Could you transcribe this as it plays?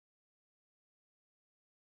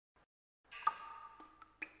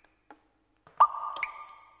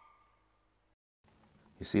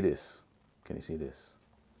You see this? Can you see this?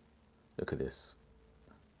 Look at this.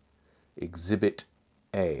 Exhibit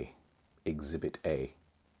A. Exhibit A.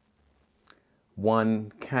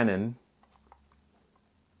 One Canon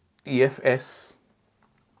EFS.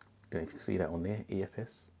 Don't know if you can see that on there.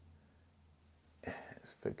 EFS.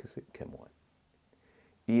 Let's focus it. Come on.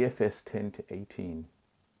 EFS 10 to 18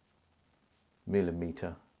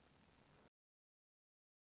 millimeter.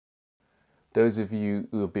 Those of you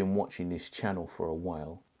who have been watching this channel for a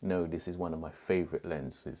while know this is one of my favorite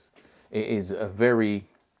lenses. It is a very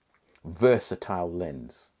versatile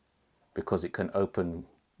lens because it can open,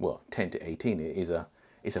 well, 10 to 18.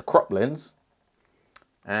 It's a crop lens,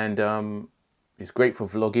 and it's great for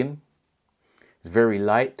vlogging. It's very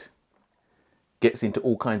light, gets into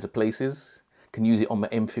all kinds of places. Can use it on my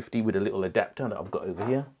M50 with a little adapter that I've got over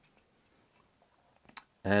here.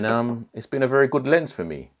 And it's been a very good lens for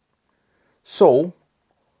me. So,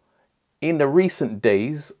 in the recent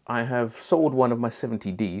days, I have sold one of my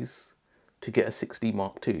 70Ds to get a 60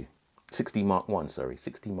 Mark II. 60 Mark 1, sorry,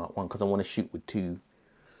 60 Mark 1, because I want to shoot with two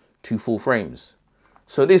full frames.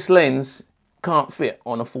 So this lens can't fit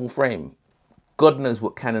on a full frame. God knows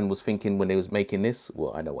what Canon was thinking when they was making this.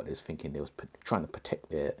 Well, I know what they was thinking. They was trying to protect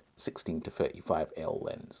their 16 to 35L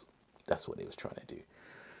lens. That's what they was trying to do.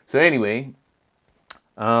 So anyway,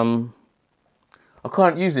 I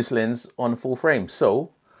can't use this lens on a full frame.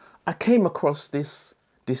 So I came across this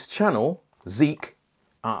channel, Zeek.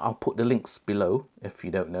 I'll put the links below if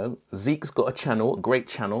you don't know. Zeek's got a channel, a great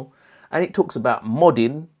channel, and it talks about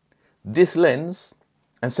modding this lens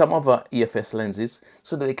and some other EFS lenses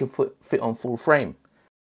so that they can fit on full frame.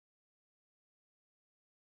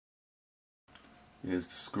 Here's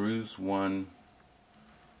the screws, 1,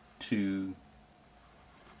 2,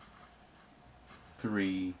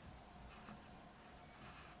 3,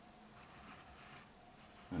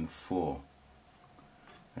 and 4.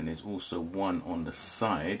 And there's also one on the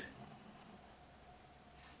side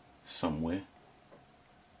somewhere.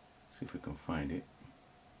 See if we can find it.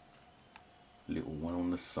 Little one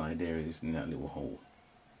on the side there, it is in that little hole.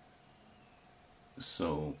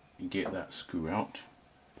 So you get that screw out.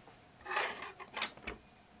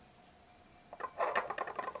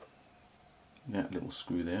 That little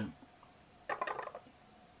screw there.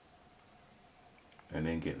 And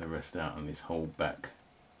then get the rest out, and this whole back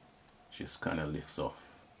just kind of lifts off.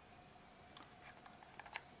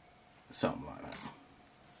 Something like that.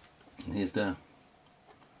 And here's the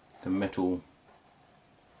metal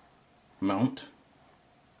mount.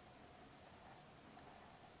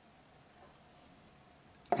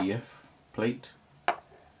 EF plate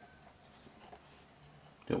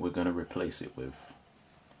that we're going to replace it with.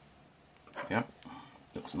 Yep,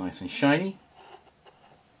 looks nice and shiny.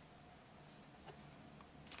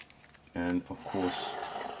 And of course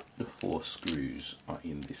the 4 screws are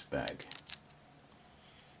in this bag.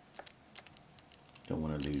 Don't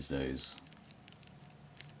want to lose those.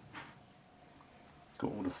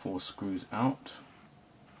 Got all the 4 screws out.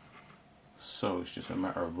 So it's just a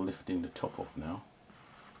matter of lifting the top off now.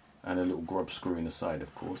 And a little grub screw in the side,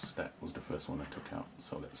 of course. That was the first one I took out.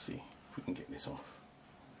 So let's see if we can get this off.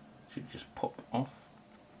 Should just pop off.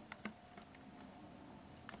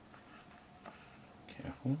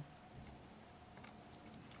 Careful.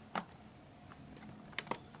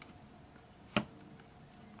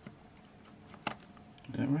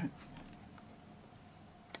 Is that right?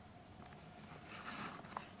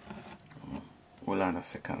 Hold on a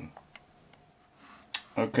second.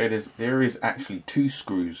 Okay, there is actually 2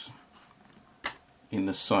 screws in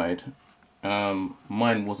the side.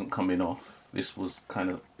 Mine wasn't coming off. This was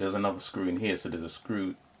kind of, there's another screw in here, so there's a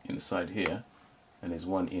screw inside here, and there's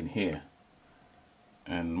one in here.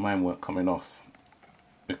 And mine weren't coming off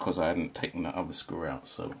because I hadn't taken that other screw out.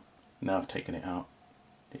 So now I've taken it out.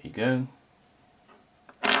 There you go.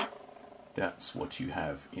 That's what you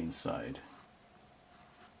have inside.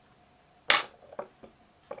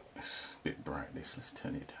 It's a bit bright, this. Let's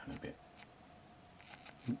turn it down a bit.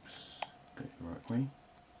 Oops, go the right way.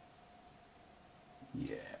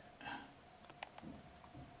 Yeah.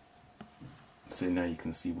 So now you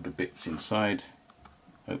can see all the bits inside.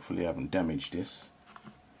 Hopefully I haven't damaged this.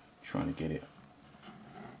 Trying to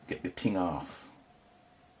get the thing off.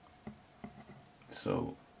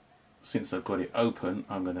 So since I've got it open,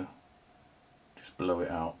 I'm gonna just blow it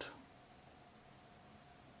out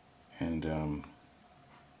and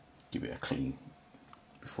give it a clean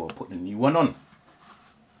before I put the new one on.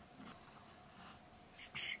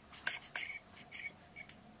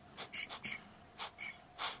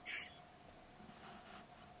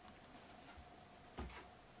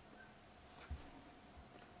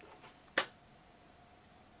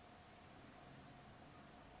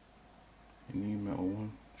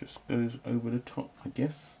 Just goes over the top, I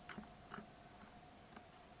guess.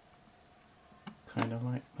 Kind of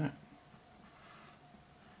like that.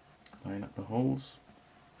 Line up the holes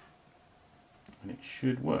and it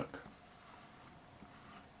should work.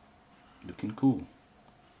 Looking cool.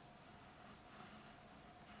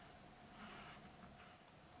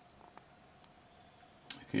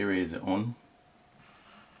 Here is it on.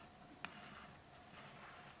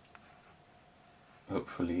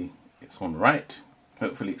 Hopefully it's on right.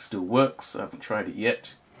 Hopefully it still works. I haven't tried it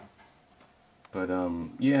yet. But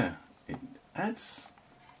yeah, it adds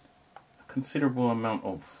a considerable amount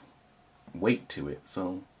of weight to it.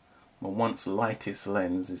 So my once lightest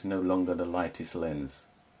lens is no longer the lightest lens.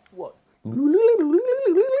 What?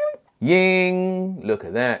 Ying! Look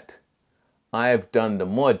at that. I have done the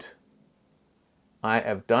mod. I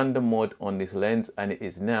have done the mod on this lens and it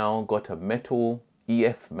is now got a metal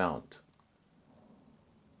EF mount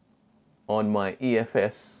on my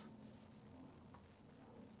EFS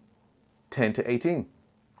 10-18.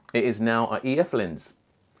 It is now an EF lens.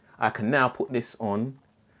 I can now put this on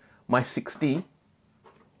my 6D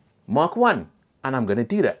Mark I, and I'm going to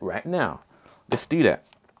do that right now. Let's do that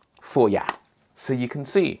for ya so you can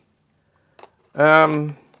see.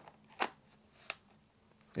 Look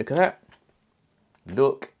at that.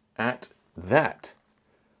 Look at that.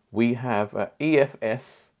 We have a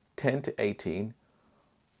EFS 10-18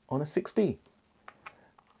 on a 6D.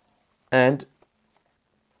 And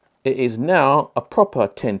it is now a proper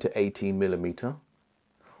 10-18 millimeter.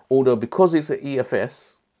 Although because it's an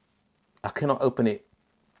EFS, I cannot open it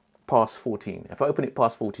past 14. If I open it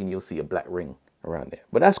past 14, you'll see a black ring around there.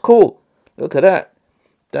 But that's cool. Look at that.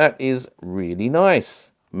 That is really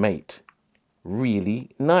nice, mate.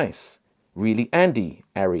 Really nice. Really Andy,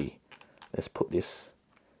 Ari. Let's put this.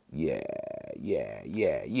 Yeah.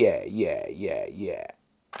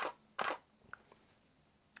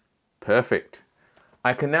 Perfect.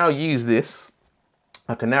 I can now use this.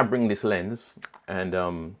 I can now bring this lens and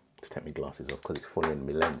just take my glasses off because it's following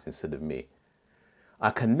my lens instead of me.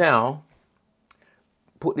 I can now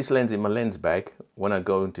put this lens in my lens bag when I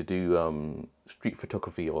go to do street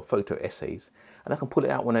photography or photo essays, and I can pull it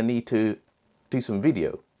out when I need to do some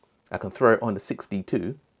video. I can throw it on the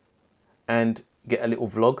 6D2 and get a little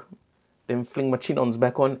vlog, then fling my chin-ons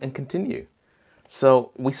back on and continue.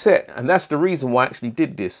 So we set, and that's the reason why I actually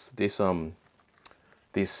did this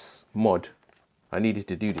mod. I needed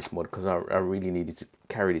to do this mod because I really needed to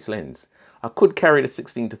carry this lens. I could carry the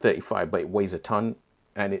 16-35, but it weighs a ton,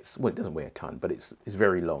 and it's, well, it doesn't weigh a ton, but it's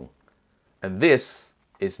very long. And this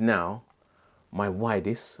is now my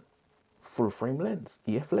widest full frame lens,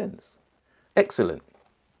 EF lens. Excellent.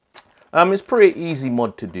 It's pretty easy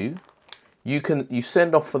mod to do. You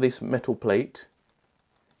send off for this metal plate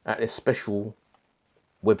at a special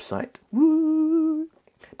website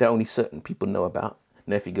that only certain people know about.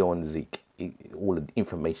 Now if you go on Zeek, all the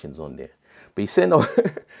information's on there. But you send off,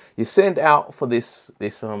 you send out for this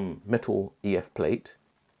metal EF plate.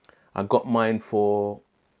 I got mine for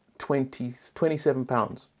 27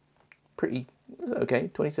 pounds. Pretty okay,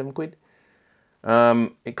 27 quid.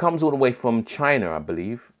 It comes all the way from China, I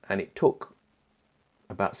believe, and it took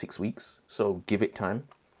about 6 weeks, so give it time.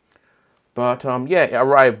 But yeah, it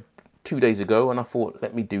arrived 2 days ago, and I thought,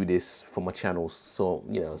 let me do this for my channel, so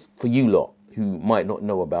you know, for you lot who might not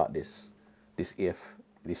know about this EF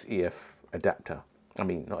adapter. I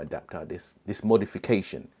mean, not adapter, this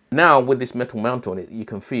modification. Now with this metal mount on it, you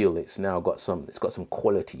can feel it's now got some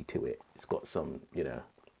quality to it. It's got some, you know,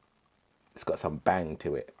 it's got some bang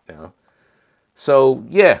to it, you know. So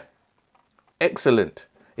yeah, excellent.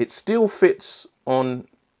 It still fits on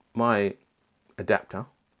my adapter.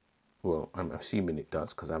 Well, I'm assuming it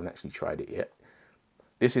does because I haven't actually tried it yet.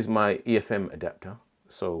 This is my EFM adapter.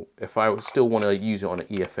 So if I still want to use it on an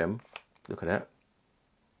EFM, look at that.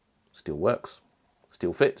 Still works,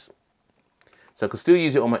 still fits. So I can still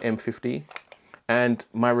use it on my M50, and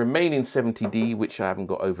my remaining 70D, which I haven't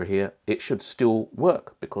got over here, it should still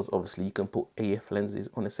work because obviously you can put AF lenses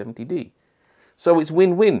on a 70D. So it's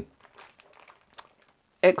win-win.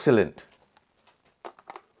 Excellent.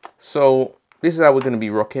 So this is how we're going to be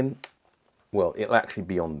rocking. Well, it'll actually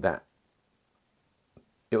be on that.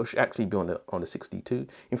 It'll actually be on the 6D2.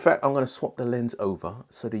 In fact, I'm going to swap the lens over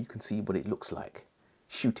so that you can see what it looks like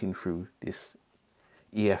shooting through this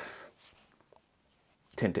EF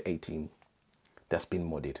 10-18 that's been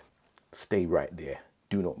modded. Stay right there.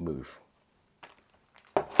 Do not move.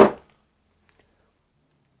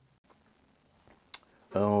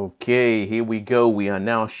 Okay, here we go. We are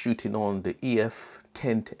now shooting on the EF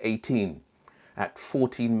 10-18 at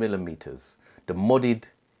 14 millimeters. The modded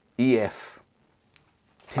EF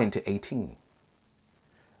 10-18.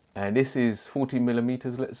 And this is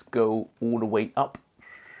 14mm. Let's go all the way up,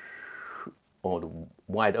 or the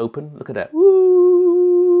wide open. Look at that.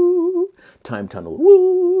 Woo! Time tunnel.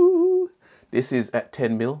 Woo! This is at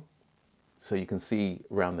 10mm. So you can see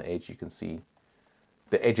around the edge, you can see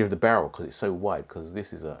the edge of the barrel because it's so wide, because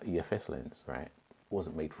this is a EFS lens, right? It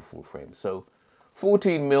wasn't made for full frame. So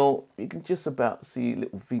 14mm, you can just about see a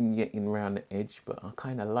little vignetting around the edge, but I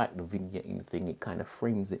kind of like the vignetting thing. It kind of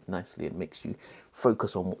frames it nicely. It makes you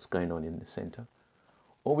focus on what's going on in the center.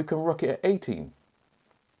 Or we can rock it at 18,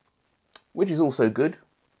 which is also good,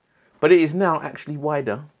 but it is now actually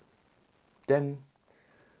wider than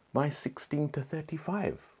my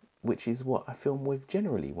 16-35, which is what I film with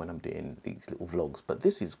generally when I'm doing these little vlogs. But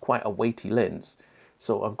this is quite a weighty lens.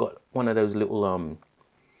 So I've got one of those little,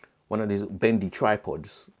 one of these bendy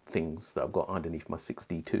tripods things that I've got underneath my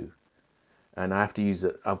 6D2. And I have to use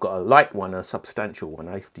it. I've got a light one, a substantial one.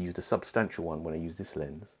 I have to use the substantial one when I use this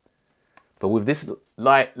lens. But with this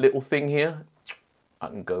light little thing here, I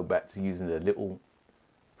can go back to using the little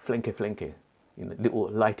flenke, you know, little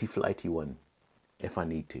lighty flighty one if I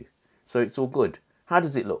need to. So it's all good. How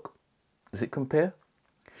does it look? Does it compare?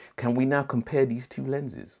 Can we now compare these two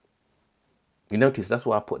lenses? You notice that's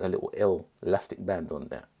why I put a little L elastic band on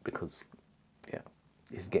that, because yeah,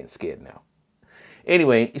 it's getting scared now.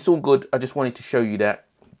 Anyway, it's all good. I just wanted to show you that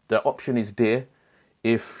the option is there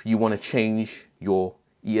if you want to change your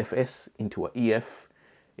EFS into an EF.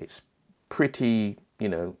 It's pretty, you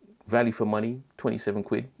know, value for money, 27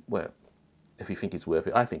 quid. Well, if you think it's worth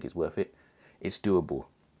it, I think it's worth it. It's doable.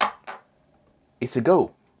 It's a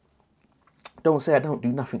go. Don't say I don't do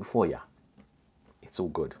nothing for you. It's all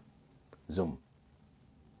good. Zoom.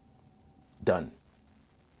 Done.